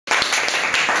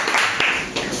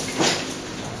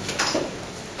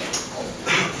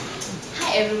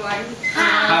everyone.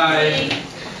 Hi.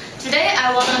 Today I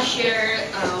want to share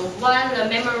one of the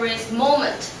memories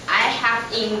moment I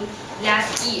have in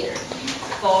last year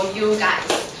for you guys,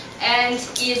 and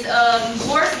it's a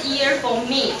worst year for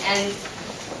me and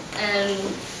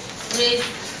with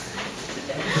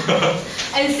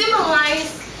and symbolize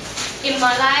in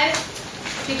my life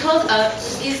because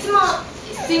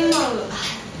symbolize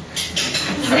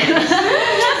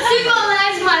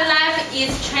my life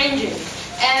is changing.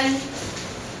 And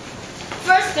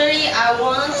firstly, I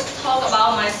want to talk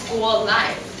about my school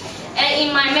life. And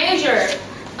in my major,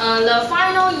 the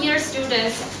final year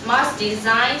students must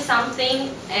design something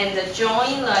and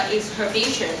join the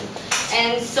exhibition,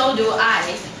 and so do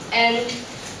I. And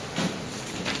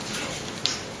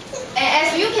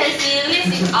as you can see,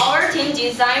 this is our team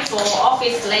design for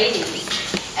office ladies.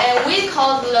 And we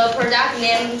call the product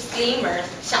name Slimmer,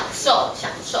 享受,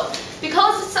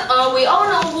 because we all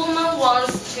know women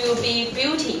wants to be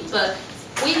beauty, but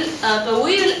we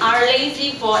are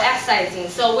lazy for exercising.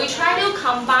 So we try to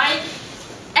combine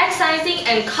exercising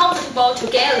and comfortable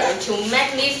together to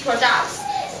make these products.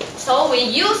 So we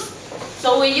use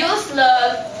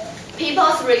the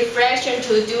people's reflection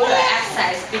to do the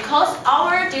exercise because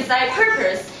our design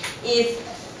purpose is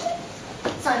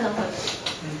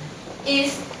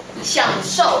享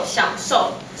受.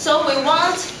 So we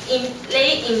want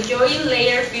they enjoy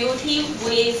their beauty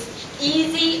with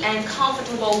easy and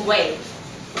comfortable way.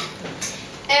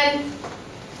 And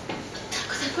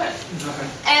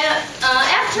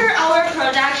after our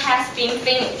product has been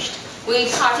finished, we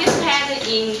participated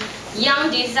in Young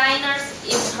Designers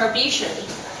Exhibition.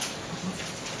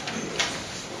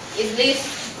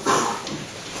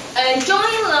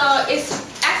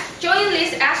 Join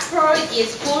this expo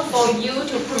is good for you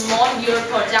to promote your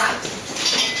product.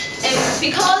 And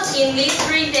because in these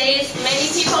 3 days, many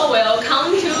people will come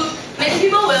to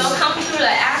the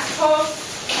expo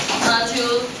to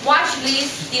watch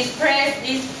display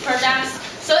these products.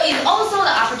 So it's also the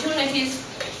opportunities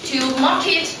to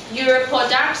market your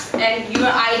products and your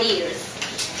ideas.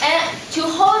 And to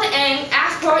hold an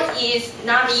expo is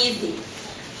not easy.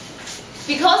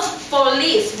 Because for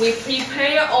this, we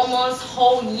prepare almost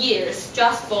whole years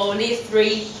just for these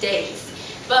 3 days.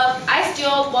 But I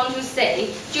still want to say,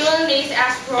 during this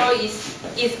expo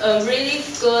is a really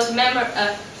good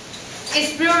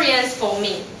experience for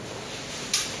me.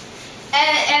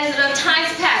 And the time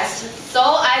passed, so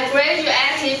I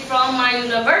graduated from my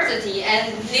university,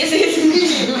 and this is me.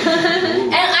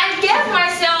 And I gave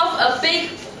myself a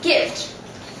big gift.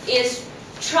 It's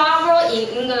travel in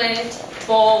England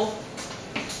for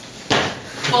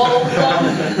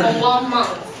 1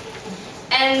 month.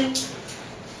 And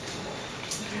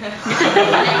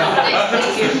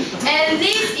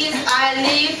this is I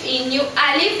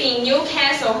live in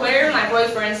Newcastle, where my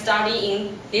boyfriend studied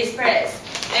in this place.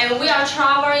 And we are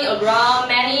traveling around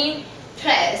many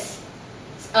places.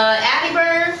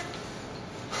 Edinburgh,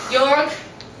 York,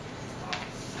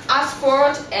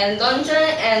 Oxford, and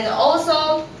London, and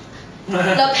also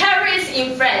the Paris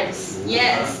in France.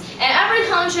 Yes. And every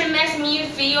country makes me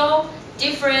feel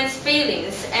different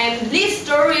feelings, and these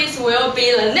stories will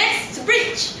be the next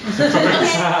speech. Okay.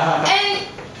 And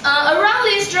around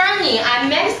this journey, I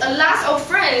met a lot of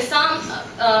friends. Some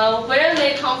where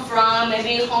they come from,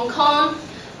 maybe Hong Kong,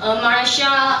 Malaysia,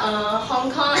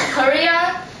 Hong Kong,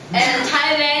 Korea, and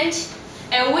Thailand,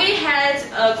 and we had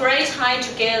a great time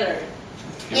together.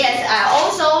 Yes, I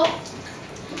also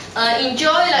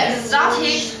enjoy the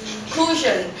exotic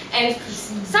cuisine, and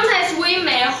sometimes we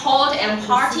may hold a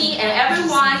party and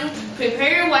everyone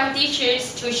prepare one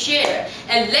dishes to share,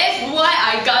 and that's why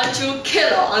I got to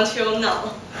Kilo until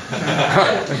now.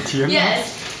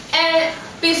 Yes, and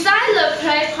besides the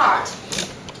play part,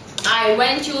 I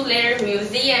went to their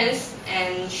museums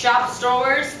and shop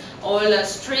stores or the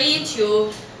street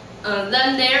to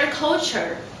learn their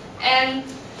culture, and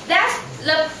that's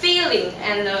the feeling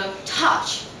and the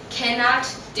touch cannot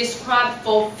describe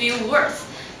for few words.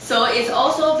 So it's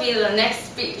also be the next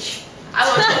speech I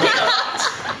will talk about.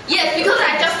 Yes, because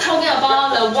I just talking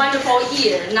about the wonderful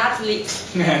year, not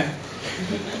least.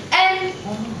 And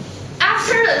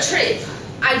after the trip,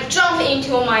 I jumped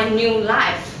into my new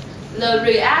life, the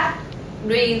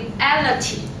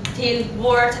reality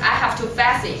world I have to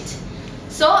face it.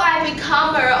 So I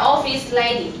become an office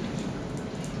lady.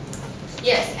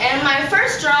 Yes, and my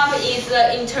first job is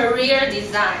the interior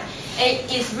design. And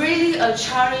it's really a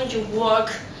challenging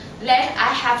work that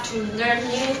I have to learn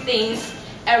new things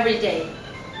every day.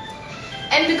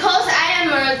 And because I am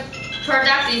a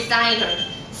product designer,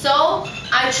 so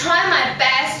I try my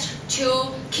best to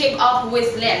keep up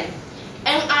with them.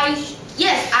 And I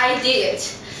did.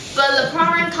 But the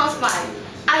problem comes by,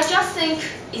 I just think,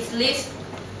 is this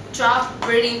job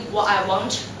really what I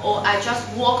want, or I just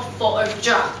work for a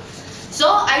job? So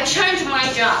I changed my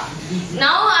job.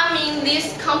 Now I'm in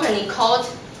this company called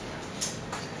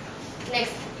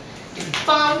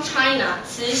from China,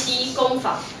 慈禧工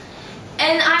坊.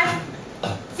 And I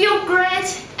feel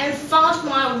great and found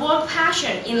my work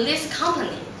passion in this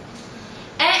company.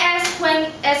 And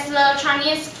as the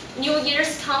Chinese New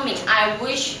Year's coming, I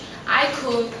wish I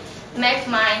could make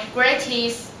my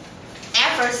greatest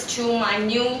efforts to my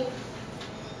new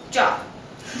job.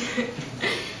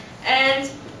 And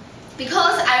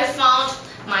because I found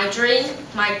my dream,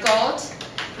 my goal,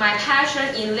 my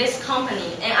passion in this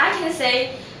company, and I can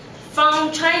say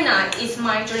from China is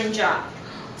my dream job.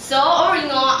 So all in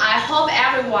all, I hope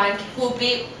everyone will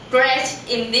be great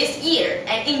in this year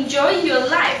and enjoy your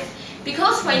life.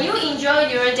 Because when you enjoy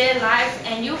your day life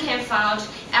and you can find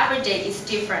every day is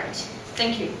different.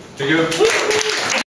 Thank you. Thank you.